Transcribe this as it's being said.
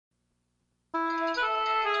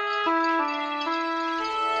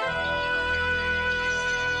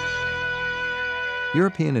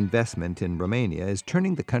European investment in Romania is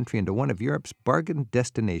turning the country into one of Europe's bargain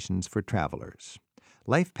destinations for travelers.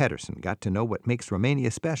 Leif Pettersen got to know what makes Romania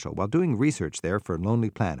special while doing research there for Lonely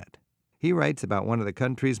Planet. He writes about one of the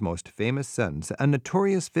country's most famous sons, a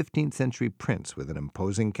notorious 15th century prince with an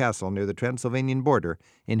imposing castle near the Transylvanian border,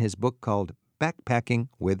 in his book called Backpacking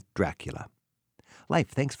with Dracula. Leif,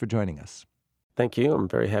 thanks for joining us. Thank you. I'm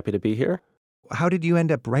very happy to be here. How did you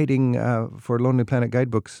end up writing for Lonely Planet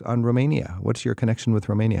guidebooks on Romania? What's your connection with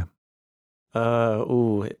Romania? A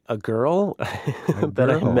girl that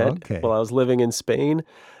I girl, met okay. while I was living in Spain,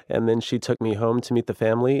 and then she took me home to meet the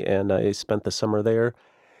family, and I spent the summer there.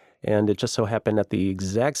 And it just so happened at the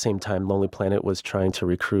exact same time Lonely Planet was trying to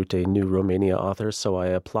recruit a new Romania author, so I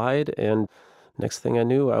applied, and next thing I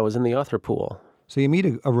knew, I was in the author pool. So you meet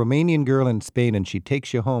a Romanian girl in Spain, and she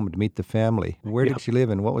takes you home to meet the family. Where did she live,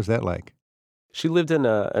 and what was that like? She lived in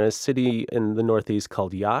a city in the Northeast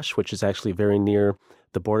called Iași, which is actually very near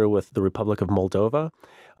the border with the Republic of Moldova.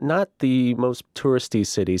 Not the most touristy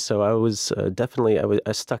city, so I was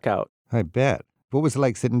I stuck out. I bet. What was it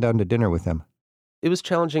like sitting down to dinner with them? It was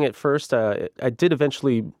challenging at first. I did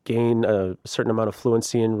eventually gain a certain amount of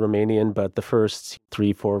fluency in Romanian, but the first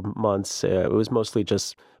 3-4 months, it was mostly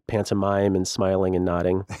just pantomime and smiling and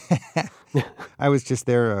nodding. I was just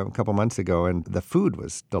there a couple months ago, and the food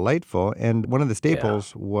was delightful, and one of the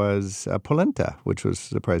staples was polenta, which was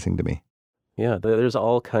surprising to me. Yeah, there's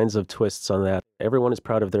all kinds of twists on that. Everyone is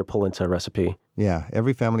proud of their polenta recipe. Yeah,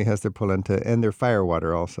 every family has their polenta and their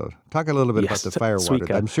firewater also. Talk a little bit about the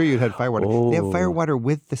firewater. I'm sure you'd had firewater. Oh. They have firewater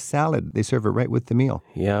with the salad. They serve it right with the meal.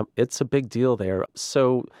 Yeah, it's a big deal there.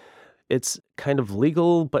 So it's kind of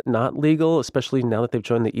legal, but not legal, especially now that they've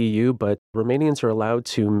joined the EU. But Romanians are allowed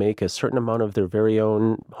to make a certain amount of their very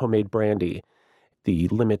own homemade brandy. The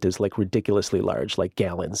limit is like ridiculously large, like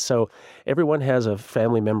gallons. So everyone has a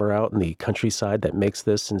family member out in the countryside that makes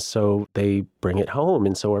this, and so they bring it home.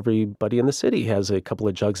 And so everybody in the city has a couple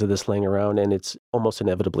of jugs of this laying around, and it's almost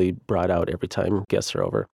inevitably brought out every time guests are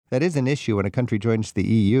over. That is an issue when a country joins the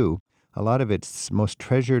EU. A lot of its most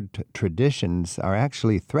treasured traditions are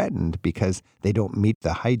actually threatened because they don't meet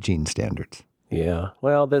the hygiene standards. Yeah,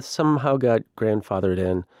 well, that somehow got grandfathered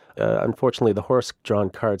in. Unfortunately, the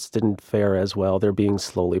horse-drawn carts didn't fare as well. They're being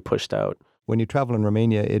slowly pushed out. When you travel in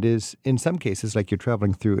Romania, it is, in some cases, like you're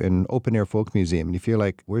traveling through an open-air folk museum, and you feel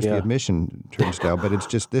like, where's the admission turnstile? But it's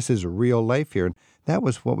just, this is real life here. And that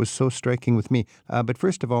was what was so striking with me. But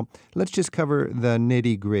first of all, let's just cover the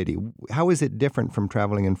nitty-gritty. How is it different from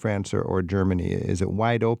traveling in France or Germany? Is it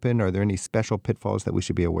wide open? Are there any special pitfalls that we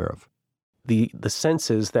should be aware of? The sense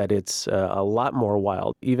is that it's a lot more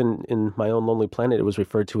wild. Even in my own Lonely Planet, it was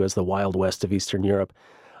referred to as the Wild West of Eastern Europe.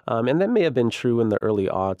 And that may have been true in the early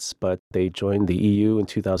aughts, but they joined the EU in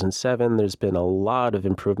 2007. There's been a lot of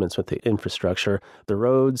improvements with the infrastructure. The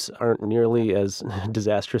roads aren't nearly as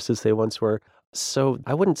disastrous as they once were. So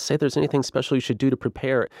I wouldn't say there's anything special you should do to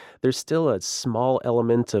prepare. There's still a small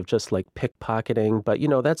element of just like pickpocketing, but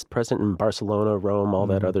that's present in Barcelona, Rome, all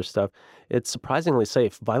that other stuff. It's surprisingly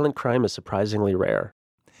safe. Violent crime is surprisingly rare.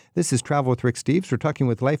 This is Travel with Rick Steves. We're talking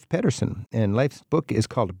with Leif Pettersen, and Leif's book is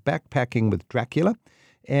called Backpacking with Dracula.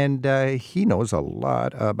 And he knows a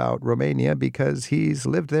lot about Romania because he's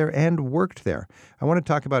lived there and worked there. I want to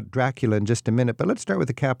talk about Dracula in just a minute, but let's start with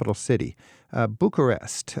the capital city,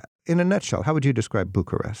 Bucharest. In a nutshell, how would you describe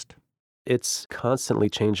Bucharest? It's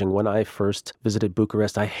constantly changing. When I first visited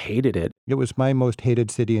Bucharest, I hated it. It was my most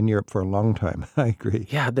hated city in Europe for a long time. I agree.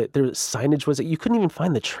 Yeah, the signage was, you couldn't even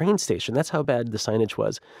find the train station. That's how bad the signage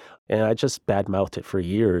was. And I just badmouthed it for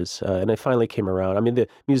years. And I finally came around. I mean, the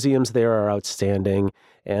museums there are outstanding.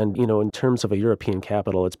 And, in terms of a European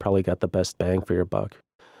capital, it's probably got the best bang for your buck.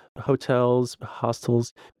 Hotels,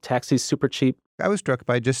 hostels, taxis, super cheap. I was struck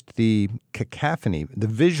by just the cacophony, the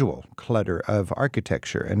visual clutter of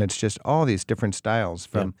architecture, and it's just all these different styles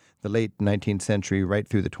from the late 19th century right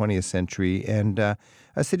through the 20th century, and a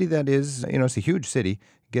city that is, it's a huge city,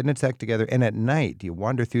 getting its act together, and at night you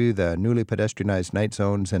wander through the newly pedestrianized night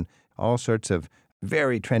zones, and all sorts of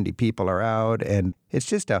very trendy people are out, and it's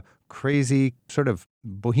just a crazy sort of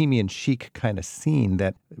bohemian chic kind of scene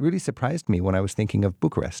that really surprised me when I was thinking of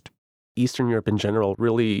Bucharest. Eastern Europe in general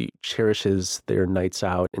really cherishes their nights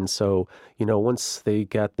out. And so, once they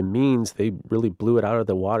got the means, they really blew it out of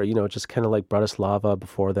the water, just kind of like Bratislava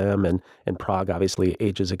before them and Prague, obviously,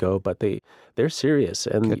 ages ago. But they're serious.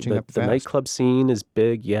 And the nightclub scene is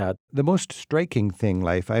big, yeah. The most striking thing,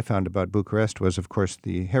 Leif, I found about Bucharest was, of course,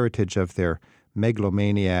 the heritage of their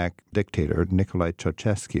megalomaniac dictator, Nicolae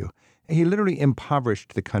Ceausescu. He literally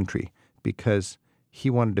impoverished the country because he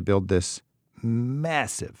wanted to build this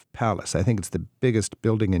massive palace. I think it's the biggest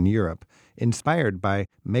building in Europe inspired by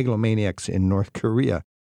megalomaniacs in North Korea.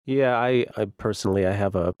 Yeah, I personally, I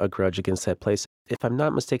have a grudge against that place. If I'm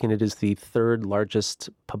not mistaken, it is the third largest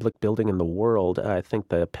public building in the world. I think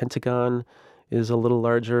the Pentagon is a little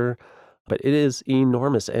larger, but it is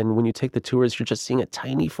enormous. And when you take the tours, you're just seeing a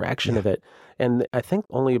tiny fraction of it. And I think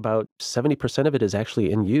only about 70% of it is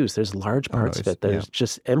actually in use. There's large parts of it that is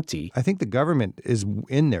just empty. I think the government is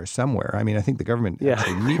in there somewhere. I mean, I think the government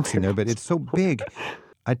actually meets in there, but it's so big.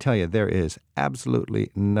 I tell you, there is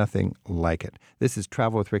absolutely nothing like it. This is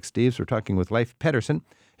Travel with Rick Steves. We're talking with Leif Pettersen.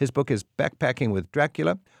 His book is Backpacking with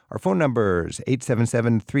Dracula. Our phone number is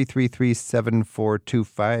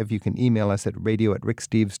 877-333-7425. You can email us at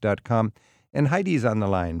radio@ricksteves.com. And Heidi's on the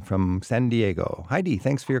line from San Diego. Heidi,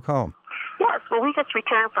 thanks for your call. Yes, well, we just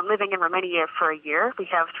returned from living in Romania for a year. We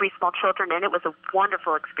have 3 small children, and it was a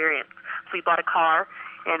wonderful experience. So we bought a car,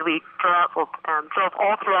 and we drove all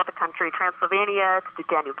throughout the country, Transylvania to the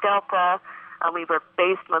Danube Delta. We were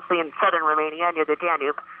based mostly in southern Romania near the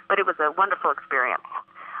Danube, but it was a wonderful experience.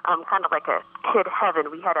 Kind of like a kid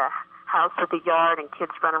heaven. We had a house with a yard, and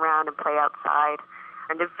kids run around and play outside,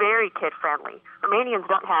 and they're very kid-friendly. Romanians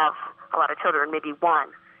don't have a lot of children, maybe 1,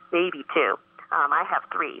 maybe 2. I have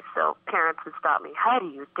 3, so parents would stop me. How do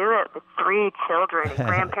you do it with 3 children? And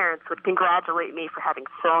grandparents would congratulate me for having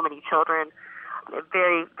so many children.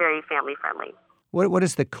 Very, very family-friendly. What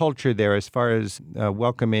is the culture there as far as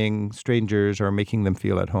welcoming strangers or making them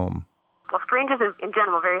feel at home? Well, strangers in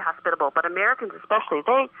general are very hospitable, but Americans especially,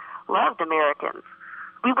 they loved Americans.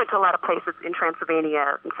 We went to a lot of places in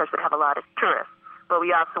Transylvania and such that have a lot of tourists, but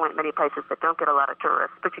we also went many places that don't get a lot of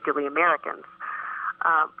tourists, particularly Americans.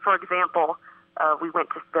 For example, we went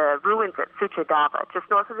to the ruins at Suceava, just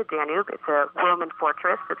north of the Danube. It's a Roman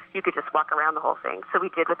fortress. You could just walk around the whole thing. So we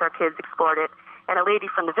did with our kids, explored it. And a lady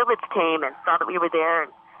from the village came and saw that we were there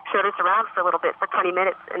and showed us around for a little bit, for 20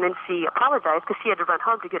 minutes. And then she apologized because she had to run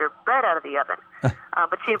home to get her bread out of the oven.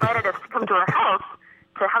 But she invited us to come to her house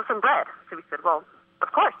to have some bread. So we said, well,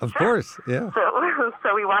 of course. Of course, yeah.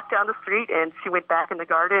 So we walked down the street, and she went back in the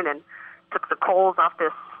garden and took the coals off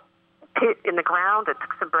this pit in the ground and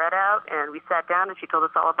took some bread out, and we sat down, and she told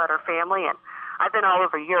us all about her family. And I've been all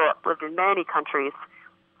over Europe, lived in many countries,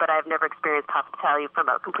 but I've never experienced hospitality from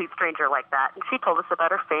a complete stranger like that. And she told us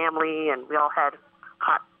about her family, and we all had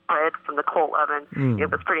hot bread from the coal oven.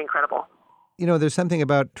 It was pretty incredible. You know, there's something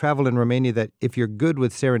about travel in Romania that if you're good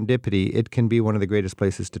with serendipity, it can be one of the greatest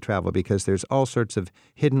places to travel because there's all sorts of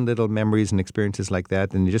hidden little memories and experiences like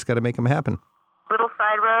that, and you just got to make them happen. Little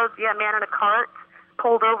side roads, a man in a cart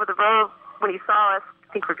pulled over the road when he saw us.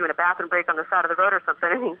 I think we're doing a bathroom break on the side of the road or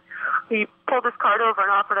something, and he pulled his cart over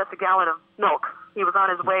and offered us a gallon of milk. He was on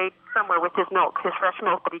his way somewhere with his milk, his fresh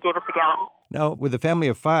milk, but he gave us a gallon. Now, with a family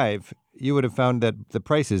of 5, you would have found that the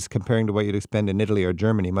prices, comparing to what you'd spend in Italy or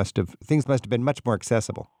Germany, things must have been much more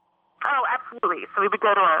accessible. Oh, absolutely. So we would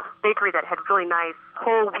go to a bakery that had really nice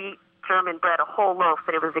whole wheat German bread, a whole loaf,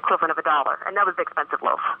 and it was the equivalent of $1, and that was the expensive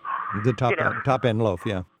loaf. The top end loaf,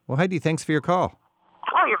 yeah. Well, Heidi, thanks for your call.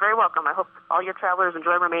 Oh, you're very welcome. I hope all your travelers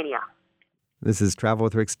enjoy Romania. This is Travel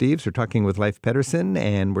with Rick Steves. We're talking with Leif Pettersen,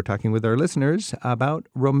 and we're talking with our listeners about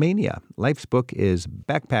Romania. Leif's book is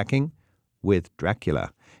Backpacking with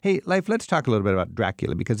Dracula. Hey, Leif, let's talk a little bit about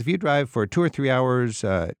Dracula, because if you drive for 2 or 3 hours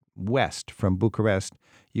west from Bucharest,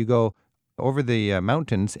 you go over the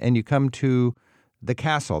mountains and you come to the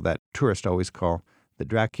castle that tourists always call the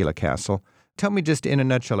Dracula Castle. Tell me just in a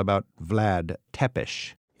nutshell about Vlad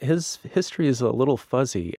Tepes. His history is a little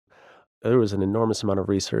fuzzy. There was an enormous amount of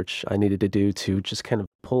research I needed to do to just kind of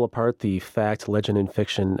pull apart the fact, legend, and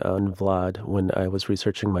fiction on Vlad when I was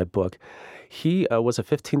researching my book. He was a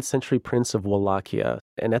 15th century prince of Wallachia.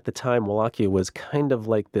 And at the time, Wallachia was kind of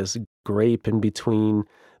like this grape in between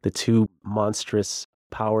the 2 monstrous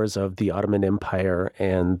powers of the Ottoman Empire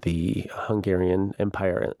and the Hungarian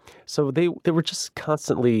Empire. So they were just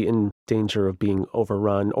constantly in danger of being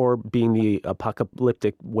overrun or being the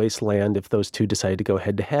apocalyptic wasteland if those 2 decided to go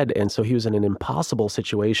head to head. And so he was in an impossible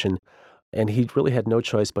situation. And he really had no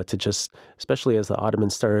choice but to just, especially as the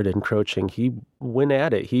Ottomans started encroaching, he went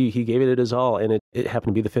at it. He gave it his all. And it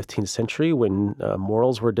happened to be the 15th century when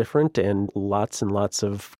morals were different and lots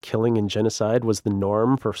of killing and genocide was the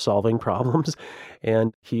norm for solving problems.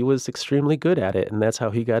 And he was extremely good at it. And that's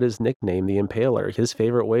how he got his nickname, the Impaler. His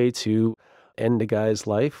favorite way to end a guy's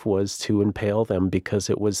life was to impale them because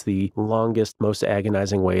it was the longest, most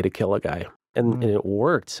agonizing way to kill a guy. And it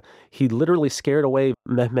worked. He literally scared away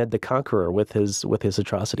Mehmed the Conqueror with his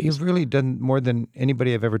atrocities. You've really done more than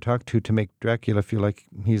anybody I've ever talked to make Dracula feel like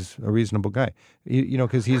he's a reasonable guy.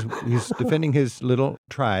 Because he's defending his little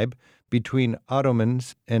tribe between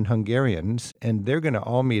Ottomans and Hungarians, and they're going to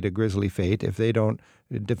all meet a grisly fate if they don't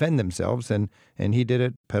defend themselves, and he did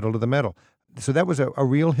it pedal to the metal. So that was a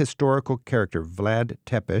real historical character, Vlad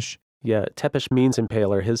Tepes. Yeah, Tepes means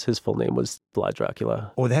impaler. His full name was Vlad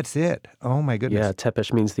Dracula. Oh, that's it. Oh, my goodness. Yeah,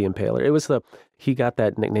 Tepes means the impaler. He got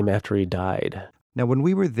that nickname after he died. Now, when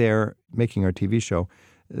we were there making our TV show,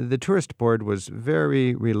 the tourist board was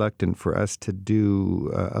very reluctant for us to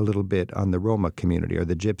do a little bit on the Roma community or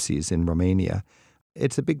the gypsies in Romania.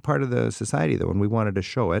 It's a big part of the society, though, and we wanted to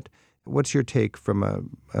show it. What's your take from a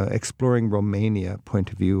exploring Romania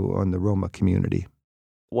point of view on the Roma community?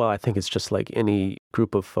 Well, I think it's just like any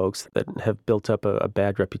group of folks that have built up a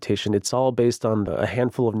bad reputation. It's all based on a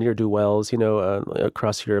handful of ne'er-do-wells.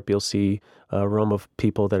 Across Europe, you'll see Roma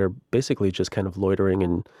people that are basically just kind of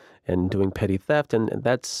loitering and doing petty theft. And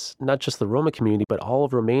that's not just the Roma community, but all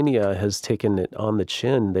of Romania has taken it on the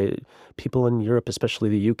chin. People in Europe, especially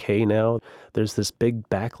the UK now, there's this big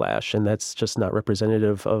backlash, and that's just not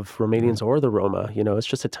representative of Romanians or the Roma. It's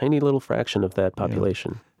just a tiny little fraction of that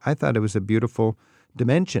population. I thought it was a beautiful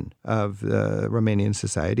dimension of Romanian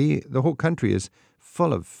society. The whole country is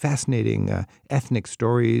full of fascinating ethnic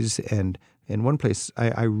stories, and in one place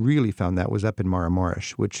I really found that was up in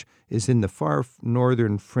Maramureș, which is in the far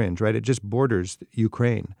northern fringe, right? It just borders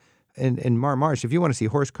Ukraine. And in Maramureș, if you want to see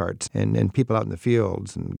horse carts and people out in the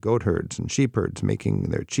fields and goat herds and sheep herds making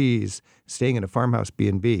their cheese, staying in a farmhouse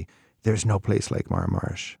B&B, there's no place like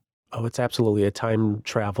Maramureș. Oh, it's absolutely a time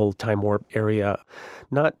travel, time warp area.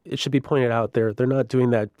 It should be pointed out, they're not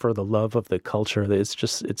doing that for the love of the culture.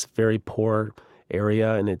 It's very poor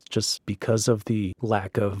area, and it's just because of the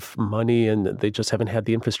lack of money, and they just haven't had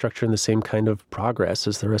the infrastructure and the same kind of progress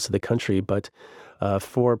as the rest of the country. But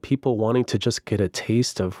for people wanting to just get a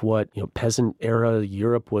taste of what peasant era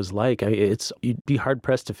Europe was like, you'd be hard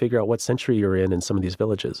pressed to figure out what century you're in some of these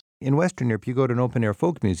villages. In Western Europe, you go to an open-air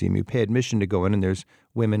folk museum, you pay admission to go in, and there's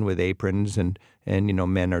women with aprons, and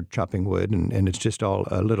men are chopping wood, and it's just all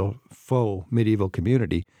a little faux medieval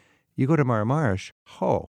community. You go to Maramureș,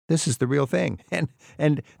 this is the real thing.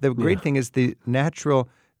 And the great thing is the natural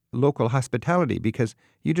local hospitality, because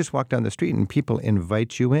you just walk down the street and people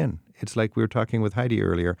invite you in. It's like we were talking with Heidi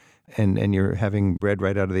earlier, and you're having bread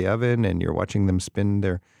right out of the oven, and you're watching them spin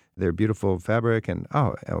their beautiful fabric and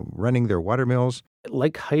running their water mills.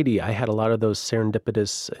 Like Heidi, I had a lot of those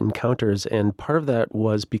serendipitous encounters, and part of that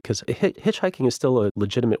was because hitchhiking is still a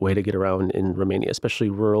legitimate way to get around in Romania, especially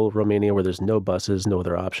rural Romania where there's no buses, no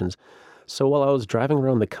other options. So while I was driving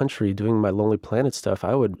around the country doing my Lonely Planet stuff,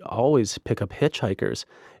 I would always pick up hitchhikers,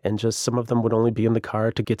 and just some of them would only be in the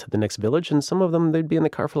car to get to the next village, and some of them, they'd be in the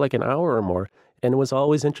car for like an hour or more. And it was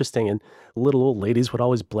always interesting, and little old ladies would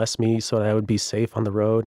always bless me so that I would be safe on the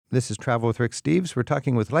road. This is Travel with Rick Steves. We're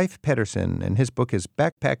talking with Leif Pettersen, and his book is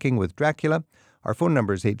Backpacking with Dracula. Our phone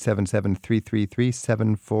number is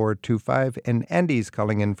 877-333-7425, and Andy's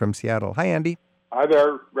calling in from Seattle. Hi, Andy. Hi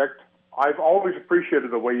there, Rick. I've always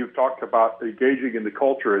appreciated the way you've talked about engaging in the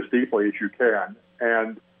culture as deeply as you can.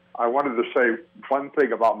 And I wanted to say one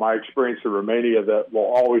thing about my experience in Romania that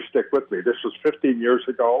will always stick with me. This was 15 years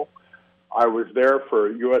ago. I was there for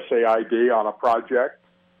USAID on a project.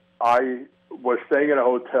 I was staying in a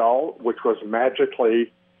hotel which was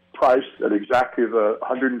magically priced at exactly the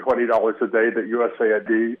 $120 a day that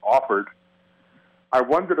USAID offered. I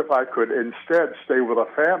wondered if I could instead stay with a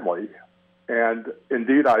family. And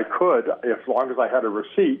indeed I could, as long as I had a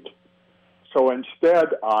receipt. So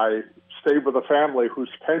instead, I stayed with a family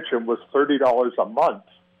whose pension was $30 a month.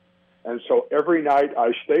 And so every night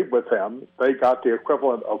I stayed with them, they got the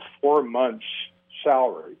equivalent of 4 months'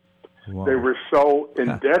 salary. Wow. They were so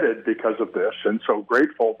indebted because of this and so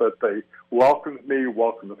grateful that they welcomed me,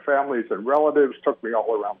 welcomed the families and relatives, took me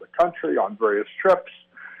all around the country on various trips.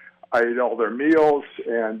 I ate all their meals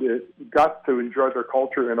and got to enjoy their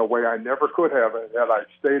culture in a way I never could have had I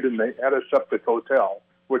stayed in the antiseptic hotel,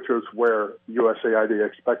 which was where USAID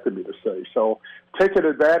expected me to stay. So taking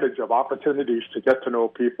advantage of opportunities to get to know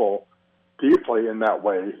people deeply in that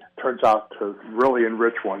way turns out to really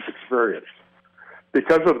enrich one's experience.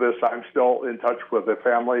 Because of this, I'm still in touch with the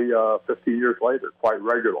family 50 years later quite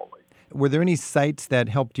regularly. Were there any sites that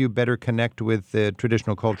helped you better connect with the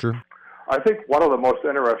traditional culture? I think one of the most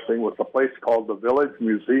interesting was a place called the Village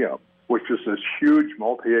Museum, which is this huge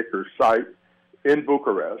multi-acre site in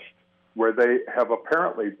Bucharest, where they have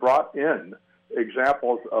apparently brought in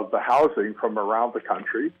examples of the housing from around the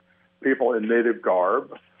country, people in native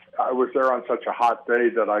garb, I was there on such a hot day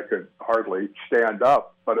that I could hardly stand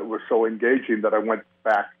up, but it was so engaging that I went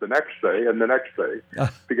back the next day and the next day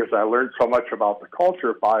because I learned so much about the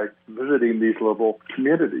culture by visiting these little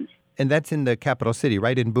communities. And that's in the capital city,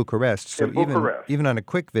 right in Bucharest. So In Bucharest. even on a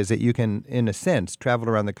quick visit, you can, in a sense, travel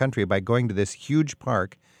around the country by going to this huge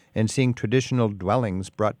park and seeing traditional dwellings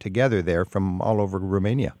brought together there from all over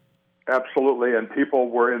Romania. Absolutely, and people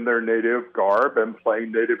were in their native garb and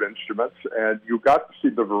playing native instruments, and you got to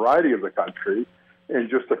see the variety of the country in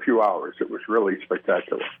just a few hours. It was really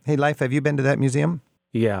spectacular. Hey, Leif, have you been to that museum?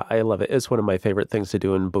 Yeah, I love it. It's one of my favorite things to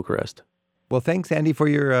do in Bucharest. Well, thanks, Andy, for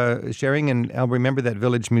your sharing, and I'll remember that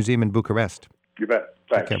village museum in Bucharest. You bet.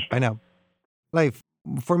 Thanks. Okay, bye now. Leif,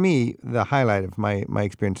 for me, the highlight of my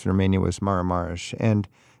experience in Romania was Maramureș, and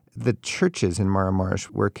the churches in Maramureș,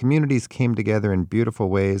 where communities came together in beautiful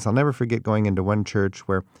ways. I'll never forget going into one church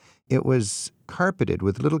where it was carpeted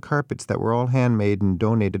with little carpets that were all handmade and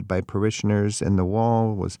donated by parishioners, and the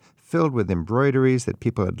wall was filled with embroideries that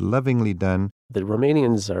people had lovingly done. The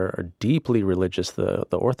Romanians are deeply religious. The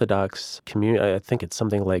Orthodox community, I think it's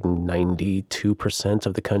something like 92%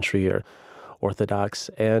 of the country are Orthodox,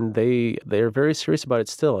 and they're very serious about it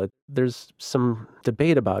still. There's some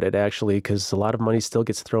debate about it, actually, because a lot of money still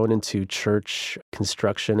gets thrown into church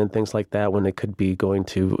construction and things like that when it could be going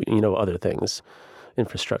to, other things,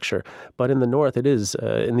 infrastructure. But in the north, it is,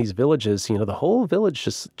 in these villages, the whole village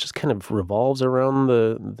just kind of revolves around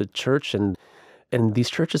the church, and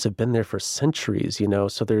these churches have been there for centuries,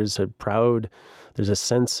 so there's a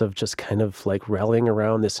sense of just kind of like rallying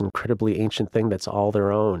around this incredibly ancient thing that's all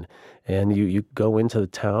their own. And you go into the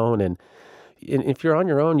town, and if you're on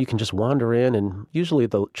your own, you can just wander in, and usually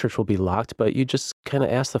the church will be locked, but you just kind of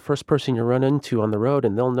ask the first person you run into on the road,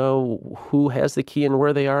 and they'll know who has the key and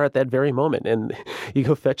where they are at that very moment. And you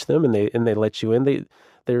go fetch them, and they let you in.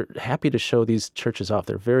 They're happy to show these churches off.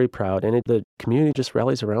 They're very proud, and the community just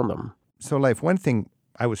rallies around them. So, Leif, one thing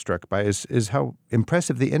I was struck by is how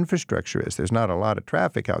impressive the infrastructure is. There's not a lot of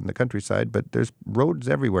traffic out in the countryside, but there's roads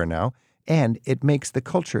everywhere now, and it makes the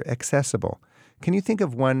culture accessible. Can you think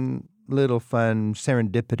of one little fun,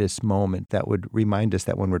 serendipitous moment that would remind us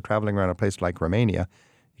that when we're traveling around a place like Romania,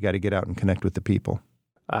 you got to get out and connect with the people?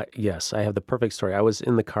 Yes, I have the perfect story. I was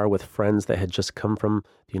in the car with friends that had just come from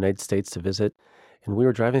the United States to visit, and we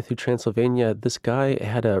were driving through Transylvania. This guy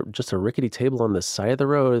had just a rickety table on the side of the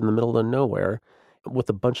road in the middle of nowhere with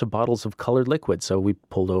a bunch of bottles of colored liquid. So we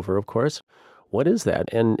pulled over, of course. What is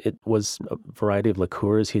that? And it was a variety of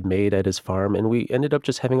liqueurs he'd made at his farm. And we ended up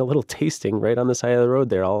just having a little tasting right on the side of the road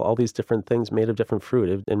there, all these different things made of different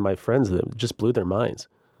fruit. And my friends, that just blew their minds.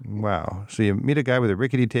 Wow. So you meet a guy with a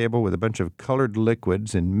rickety table with a bunch of colored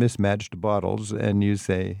liquids in mismatched bottles, and you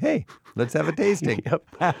say, hey, let's have a tasting.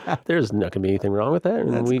 Yep. There's not going to be anything wrong with that.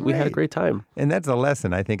 And we had a great time. And that's a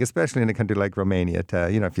lesson, I think, especially in a country like Romania, to,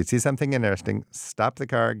 if you see something interesting, stop the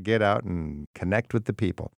car, get out, and connect with the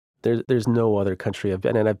people. There's no other country I've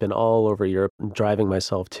been, and I've been all over Europe driving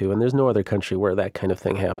myself too, and there's no other country where that kind of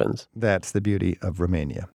thing happens. That's the beauty of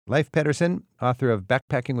Romania. Leif Pettersen, author of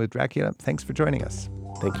Backpacking with Dracula, thanks for joining us.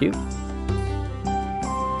 Thank you.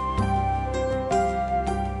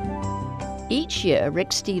 Each year, Rick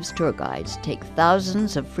Steves tour guides take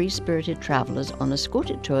thousands of free-spirited travelers on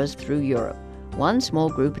escorted tours through Europe, one small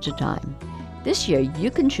group at a time. This year,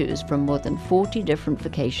 you can choose from more than 40 different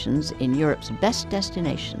vacations in Europe's best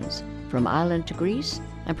destinations, from Ireland to Greece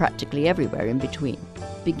and practically everywhere in between.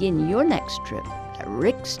 Begin your next trip at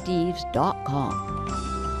ricksteves.com.